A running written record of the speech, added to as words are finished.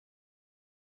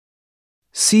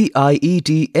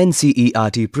CIET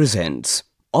NCERT presents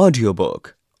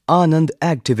audiobook Anand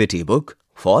Activity Book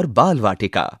for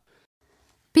Baalvatika.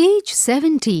 Page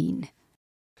 17.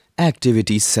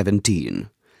 Activity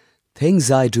 17. Things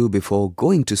I do before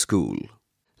going to school.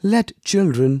 Let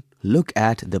children look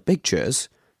at the pictures,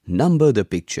 number the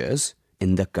pictures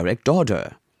in the correct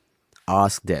order.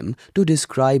 Ask them to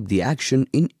describe the action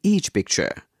in each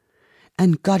picture.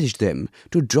 Encourage them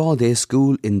to draw their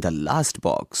school in the last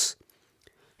box.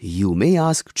 You may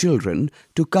ask children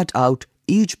to cut out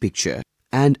each picture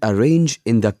and arrange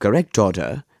in the correct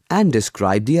order and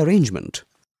describe the arrangement.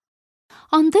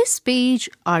 On this page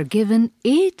are given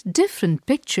 8 different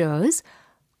pictures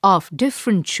of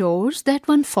different chores that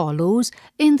one follows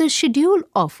in the schedule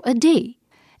of a day.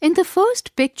 In the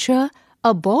first picture,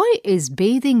 a boy is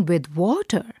bathing with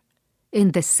water.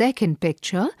 In the second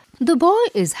picture, the boy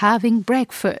is having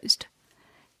breakfast.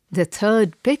 The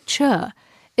third picture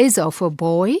is of a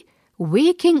boy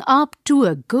waking up to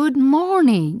a good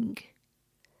morning.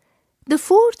 The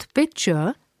fourth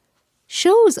picture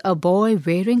shows a boy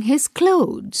wearing his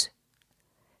clothes.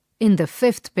 In the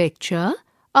fifth picture,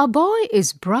 a boy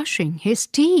is brushing his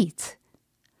teeth.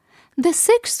 The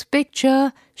sixth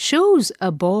picture shows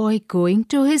a boy going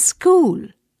to his school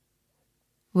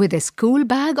with a school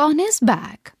bag on his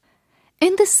back.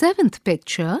 In the seventh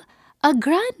picture, a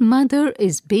grandmother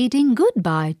is bidding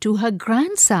goodbye to her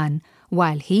grandson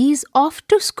while he is off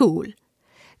to school.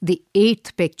 The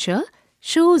eighth picture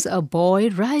shows a boy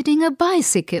riding a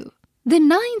bicycle. The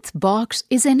ninth box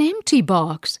is an empty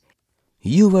box.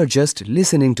 You were just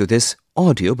listening to this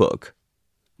audiobook.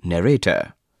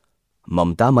 Narrator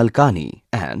Mamta Malkani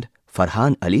and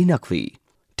Farhan Ali Naqvi.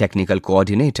 Technical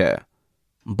Coordinator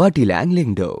Batilang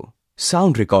Lingdo.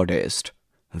 Sound Recordist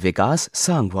Vikas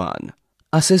Sangwan.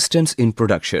 Assistants in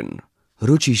Production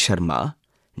Ruchi Sharma.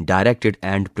 Directed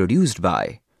and produced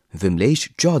by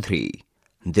Vimlesh Chaudhary.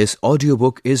 This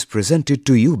audiobook is presented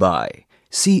to you by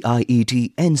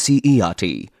CIET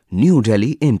NCERT, New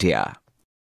Delhi, India.